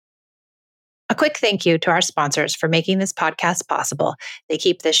quick thank you to our sponsors for making this podcast possible. They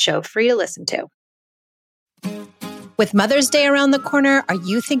keep this show free to listen to. With Mother's Day around the corner, are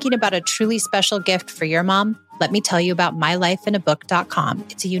you thinking about a truly special gift for your mom? Let me tell you about mylifeinabook.com.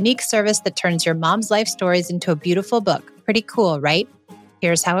 It's a unique service that turns your mom's life stories into a beautiful book. Pretty cool, right?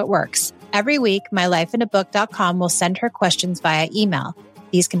 Here's how it works. Every week, mylifeinabook.com will send her questions via email.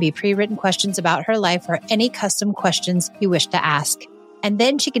 These can be pre-written questions about her life or any custom questions you wish to ask. And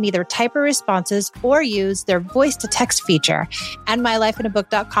then she can either type her responses or use their voice-to-text feature. And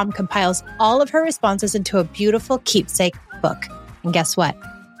mylifeinabook.com compiles all of her responses into a beautiful keepsake book. And guess what?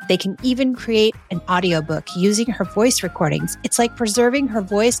 They can even create an audiobook using her voice recordings. It's like preserving her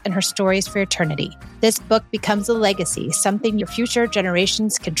voice and her stories for eternity. This book becomes a legacy, something your future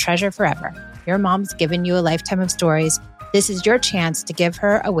generations can treasure forever. Your mom's given you a lifetime of stories. This is your chance to give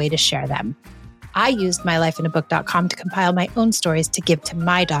her a way to share them. I used mylifeinabook.com to compile my own stories to give to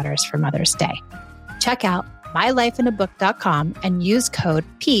my daughters for Mother's Day. Check out mylifeinabook.com and use code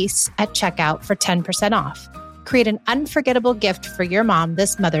PEACE at checkout for 10% off. Create an unforgettable gift for your mom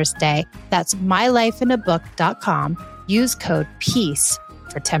this Mother's Day. That's mylifeinabook.com. Use code PEACE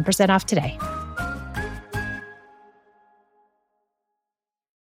for 10% off today.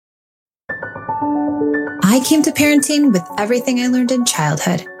 I came to parenting with everything I learned in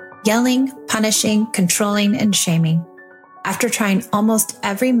childhood: yelling, punishing, controlling, and shaming. After trying almost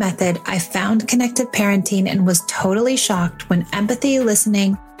every method, I found connected parenting and was totally shocked when empathy,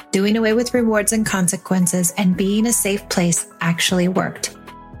 listening, doing away with rewards and consequences, and being a safe place actually worked.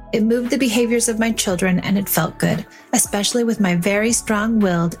 It moved the behaviors of my children, and it felt good, especially with my very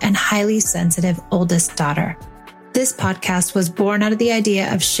strong-willed and highly sensitive oldest daughter. This podcast was born out of the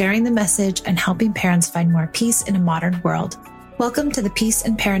idea of sharing the message and helping parents find more peace in a modern world. Welcome to the Peace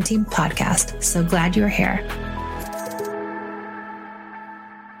in Parenting podcast. So glad you're here.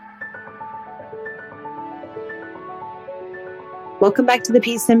 Welcome back to the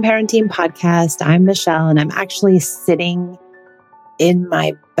Peace in Parenting podcast. I'm Michelle, and I'm actually sitting in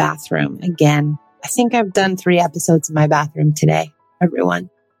my bathroom again. I think I've done 3 episodes in my bathroom today, everyone.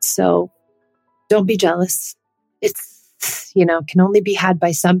 So don't be jealous. It's, can only be had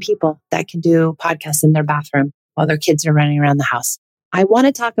by some people that can do podcasts in their bathroom while their kids are running around the house. I want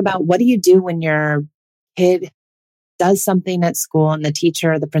to talk about, what do you do when your kid does something at school and the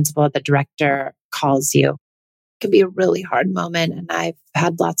teacher, the principal, the director calls you? It can be a really hard moment. And I've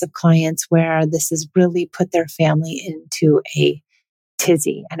had lots of clients where this has really put their family into a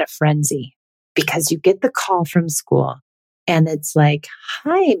tizzy and a frenzy, because you get the call from school and it's like,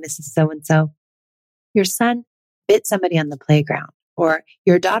 "Hi, Mrs. So-and-so, your son bit somebody on the playground," or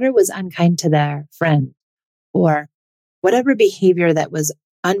 "your daughter was unkind to their friend," or whatever behavior that was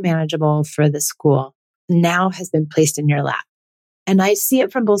unmanageable for the school now has been placed in your lap. And I see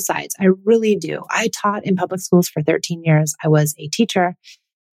it from both sides. I really do. I taught in public schools for 13 years. I was a teacher,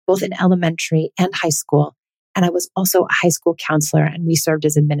 both in elementary and high school. And I was also a high school counselor, and we served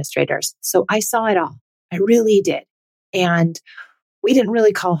as administrators. So I saw it all. I really did. And we didn't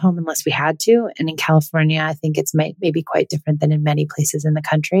really call home unless we had to. And in California, I think it's maybe quite different than in many places in the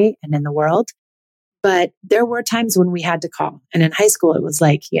country and in the world. But there were times when we had to call. And in high school, it was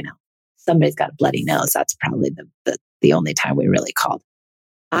like, somebody's got a bloody nose. That's probably the only time we really called.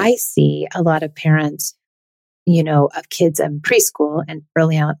 I see a lot of parents, of kids in preschool and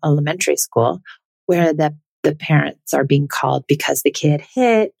early elementary school, where the parents are being called because the kid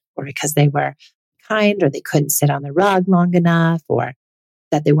hit, or because they were kind, or they couldn't sit on the rug long enough, or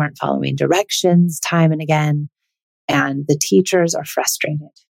that they weren't following directions time and again. And the teachers are frustrated,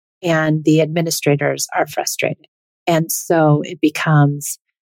 and the administrators are frustrated. And so it becomes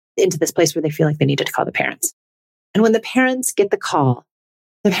into this place where they feel like they needed to call the parents. And when the parents get the call,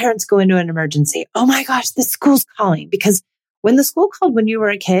 the parents go into an emergency. "Oh my gosh, the school's calling." Because when the school called when you were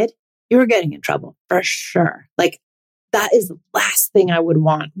a kid, you were getting in trouble for sure. Like, that is the last thing I would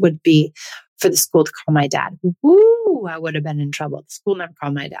want, would be for the school to call my dad. Woo, I would have been in trouble. The school never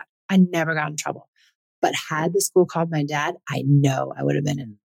called my dad. I never got in trouble. But had the school called my dad, I know I would have been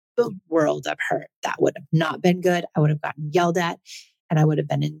in the world of hurt. That would have not been good. I would have gotten yelled at, and I would have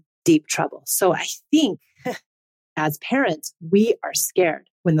been in deep trouble. So I think as parents, we are scared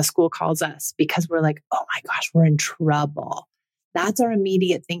when the school calls us, because we're like, "Oh my gosh, we're in trouble." That's our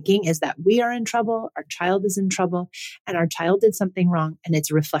immediate thinking, is that we are in trouble, our child is in trouble, and our child did something wrong, and it's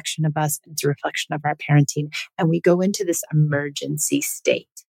a reflection of us, and it's a reflection of our parenting. And we go into this emergency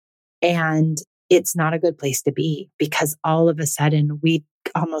state. And it's not a good place to be, because all of a sudden we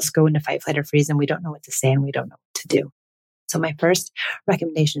almost go into fight, flight, or freeze, and we don't know what to say, and we don't know what to do. So my first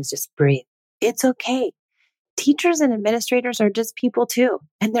recommendation is just breathe. It's okay. Teachers and administrators are just people too,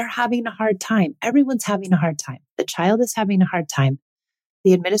 and they're having a hard time. Everyone's having a hard time. The child is having a hard time.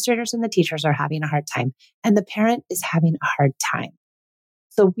 The administrators and the teachers are having a hard time, and the parent is having a hard time.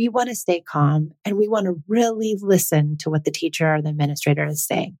 So we want to stay calm and we want to really listen to what the teacher or the administrator is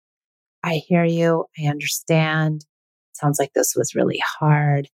saying. I hear you. I understand. Sounds like this was really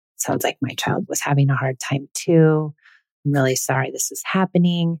hard. Sounds like my child was having a hard time too. I'm really sorry this is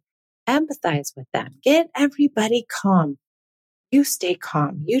happening. Empathize with them. Get everybody calm. You stay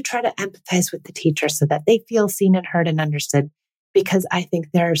calm. You try to empathize with the teacher so that they feel seen and heard and understood, because I think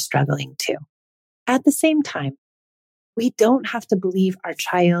they're struggling too. At the same time, we don't have to believe our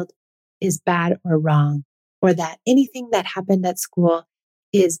child is bad or wrong, or that anything that happened at school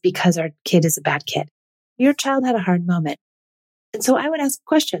is because our kid is a bad kid. Your child had a hard moment. And so I would ask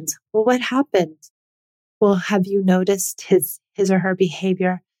questions. Well, what happened? Well, have you noticed his or her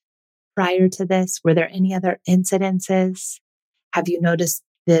behavior prior to this? Were there any other incidences? Have you noticed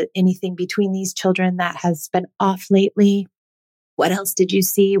that anything between these children that has been off lately? What else did you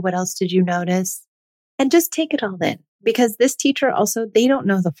see? What else did you notice? And just take it all in, because this teacher also, they don't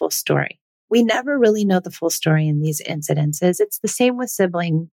know the full story. We never really know the full story in these incidences. It's the same with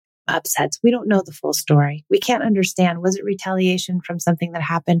sibling upsets. We don't know the full story. We can't understand. Was it retaliation from something that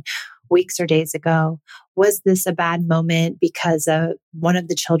happened weeks or days ago? Was this a bad moment because one of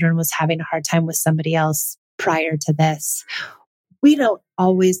the children was having a hard time with somebody else prior to this? We don't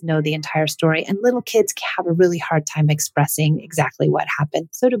always know the entire story, and little kids have a really hard time expressing exactly what happened.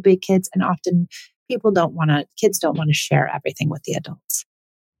 So do big kids, and often kids don't want to share everything with the adults.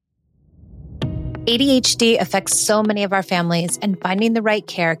 ADHD affects so many of our families, and finding the right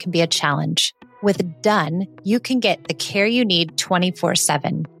care can be a challenge. With Done, you can get the care you need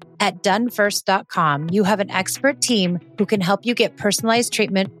 24/7. At donefirst.com, you have an expert team who can help you get personalized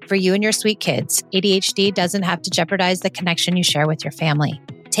treatment for you and your sweet kids. ADHD doesn't have to jeopardize the connection you share with your family.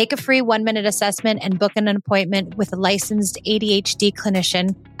 Take a free 1-minute assessment and book an appointment with a licensed ADHD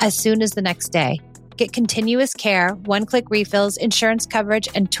clinician as soon as the next day. Get continuous care, one-click refills, insurance coverage,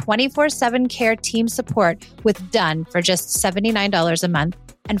 and 24/7 care team support with Done for just $79 a month,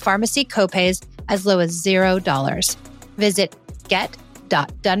 and pharmacy copays as low as $0. Visit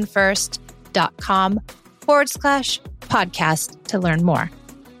get.donefirst.com/podcast to learn more.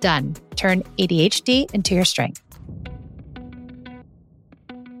 Done. Turn ADHD into your strength.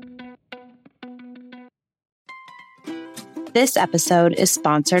 This episode is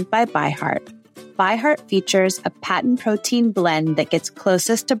sponsored by ByHeart. ByHeart features a patent protein blend that gets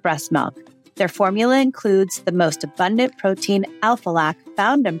closest to breast milk. Their formula includes the most abundant protein, alpha-lac,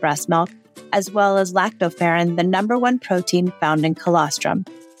 found in breast milk, as well as lactoferrin, the #1 protein found in colostrum.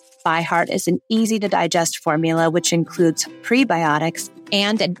 ByHeart is an easy-to-digest formula which includes prebiotics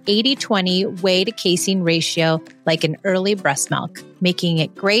and an 80-20 whey to casein ratio like in early breast milk, making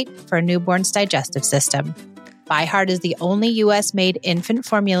it great for a newborn's digestive system. ByHeart is the only U.S.-made infant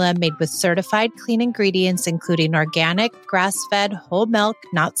formula made with certified clean ingredients, including organic, grass-fed, whole milk,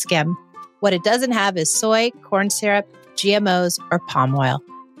 not skim. What it doesn't have is soy, corn syrup, GMOs, or palm oil.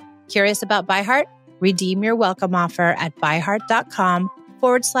 Curious about ByHeart? Redeem your welcome offer at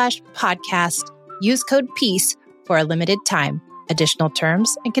byheart.com/podcast. Use code PEACE for a limited time. Additional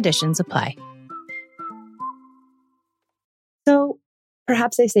terms and conditions apply. So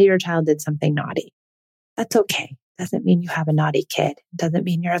perhaps they say your child did something naughty. That's okay. Doesn't mean you have a naughty kid. Doesn't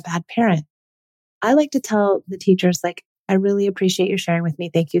mean you're a bad parent. I like to tell the teachers, like, I really appreciate you sharing with me.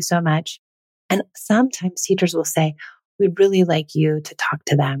 Thank you so much. And sometimes teachers will say, we'd really like you to talk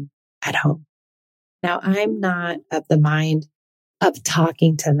to them at home. Now, I'm not of the mind of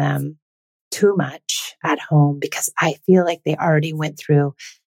talking to them too much at home, because I feel like they already went through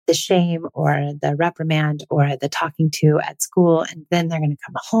the shame or the reprimand or the talking to at school. And then they're going to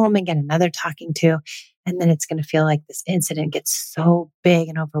come home and get another talking to. And then it's going to feel like this incident gets so big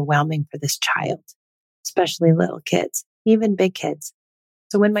and overwhelming for this child, especially little kids, even big kids.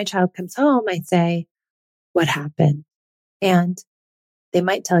 So when my child comes home, I say, what happened? And they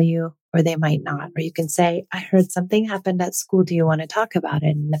might tell you, or they might not. Or you can say, I heard something happened at school. Do you want to talk about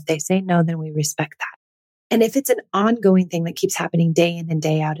it? And if they say no, then we respect that. And if it's an ongoing thing that keeps happening day in and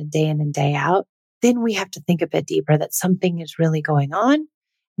day out and day in and day out, then we have to think a bit deeper that something is really going on.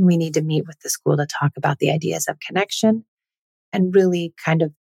 And we need to meet with the school to talk about the ideas of connection and really kind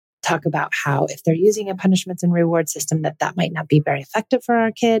of talk about how, if they're using a punishments and reward system, that might not be very effective for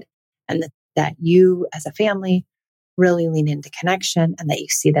our kid, and that you as a family really lean into connection, and that you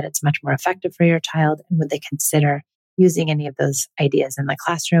see that it's much more effective for your child. And would they consider using any of those ideas in the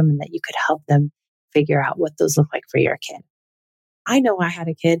classroom, and that you could help them figure out what those look like for your kid. I know I had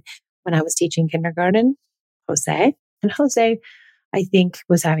a kid when I was teaching kindergarten Jose. And Jose, I think,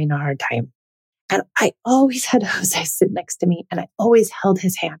 was having a hard time. And I always had Jose sit next to me, and I always held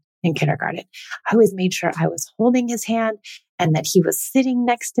his hand in kindergarten. I always made sure I was holding his hand and that he was sitting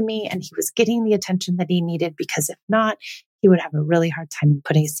next to me and he was getting the attention that he needed, because if not, he would have a really hard time in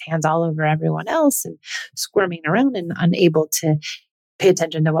putting his hands all over everyone else and squirming around and unable to pay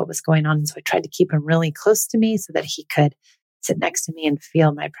attention to what was going on. And so I tried to keep him really close to me so that he could sit next to me and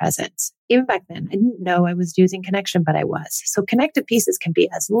feel my presence. Even back then, I didn't know I was using connection, but I was. So connected pieces can be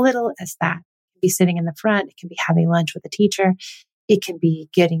as little as that. It can be sitting in the front. It can be having lunch with a teacher. It can be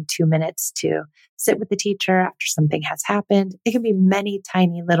getting 2 minutes to sit with the teacher after something has happened. It can be many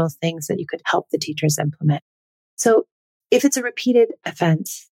tiny little things that you could help the teachers implement. So if it's a repeated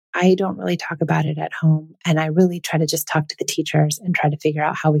offense, I don't really talk about it at home. And I really try to just talk to the teachers and try to figure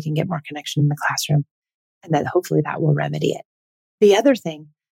out how we can get more connection in the classroom. And that hopefully that will remedy it. The other thing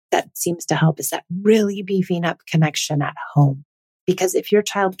that seems to help is that really beefing up connection at home. Because if your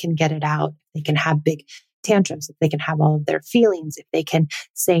child can get it out, they can have big tantrums, if they can have all of their feelings, if they can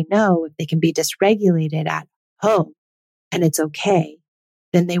say no, if they can be dysregulated at home, and it's okay,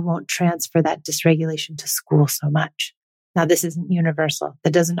 then they won't transfer that dysregulation to school so much. Now, this isn't universal.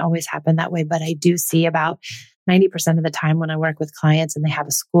 That doesn't always happen that way, but I do see about 90% of the time when I work with clients and they have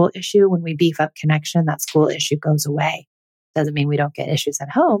a school issue, when we beef up connection, that school issue goes away. Doesn't mean we don't get issues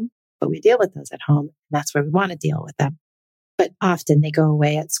at home, but we deal with those at home. And that's where we want to deal with them. But often they go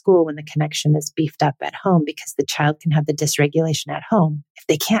away at school when the connection is beefed up at home, because the child can have the dysregulation at home. If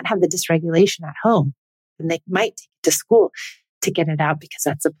they can't have the dysregulation at home, then they might take it to school to get it out, because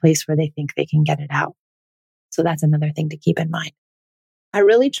that's a place where they think they can get it out. So that's another thing to keep in mind. I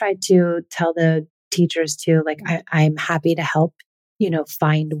really try to tell the teachers too, like I'm happy to help,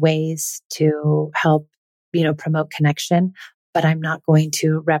 find ways to help, promote connection, but I'm not going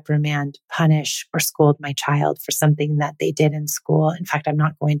to reprimand, punish, or scold my child for something that they did in school. In fact, I'm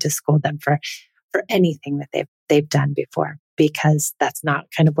not going to scold them for anything that they've done before, because that's not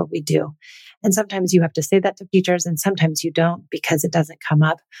kind of what we do. And sometimes you have to say that to teachers, and sometimes you don't, because it doesn't come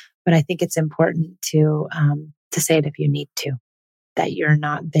up. But I think it's important to say it if you need to, that you're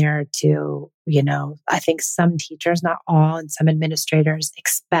not there to, I think some teachers, not all, and some administrators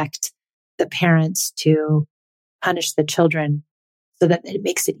expect the parents to punish the children so that it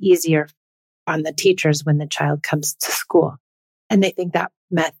makes it easier on the teachers when the child comes to school. And they think that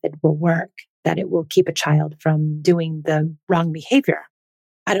method will work, that it will keep a child from doing the wrong behavior.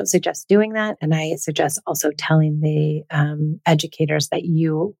 I don't suggest doing that. And I suggest also telling the educators that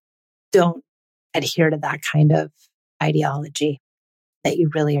you don't adhere to that kind of ideology, that you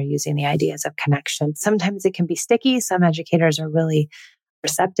really are using the ideas of connection. Sometimes it can be sticky. Some educators are really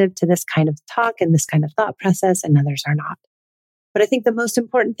receptive to this kind of talk and this kind of thought process, and others are not. But I think the most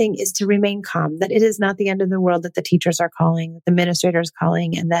important thing is to remain calm, that it is not the end of the world, that the teachers are calling, that the administrator is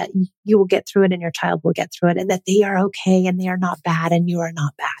calling, and that you will get through it and your child will get through it, and that they are okay and they are not bad and you are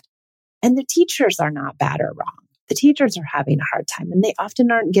not bad. And the teachers are not bad or wrong. The teachers are having a hard time, and they often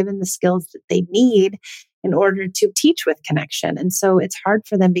aren't given the skills that they need in order to teach with connection. And so it's hard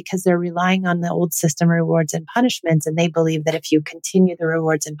for them because they're relying on the old system rewards and punishments. And they believe that if you continue the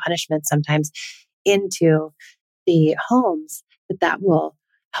rewards and punishments sometimes into the homes, that will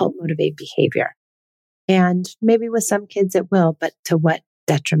help motivate behavior. And maybe with some kids it will, but to what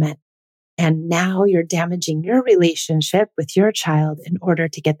detriment? And now you're damaging your relationship with your child in order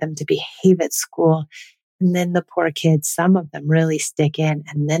to get them to behave at school. And then the poor kids, some of them really stick in,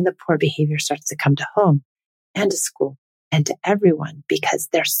 and then the poor behavior starts to come to home and to school and to everyone, because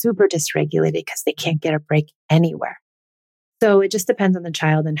they're super dysregulated because they can't get a break anywhere. So it just depends on the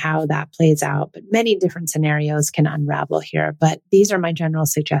child and how that plays out. But many different scenarios can unravel here. But these are my general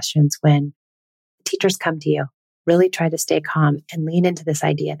suggestions when teachers come to you. Really try to stay calm and lean into this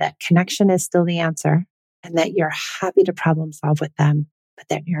idea that connection is still the answer, and that you're happy to problem solve with them, but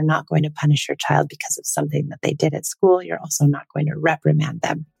that you're not going to punish your child because of something that they did at school. You're also not going to reprimand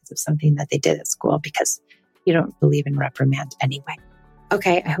them because of something that they did at school, because you don't believe in reprimand anyway.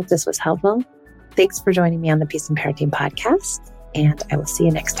 Okay, I hope this was helpful. Thanks for joining me on the Peace and Parenting podcast, and I will see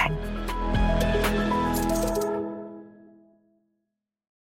you next time.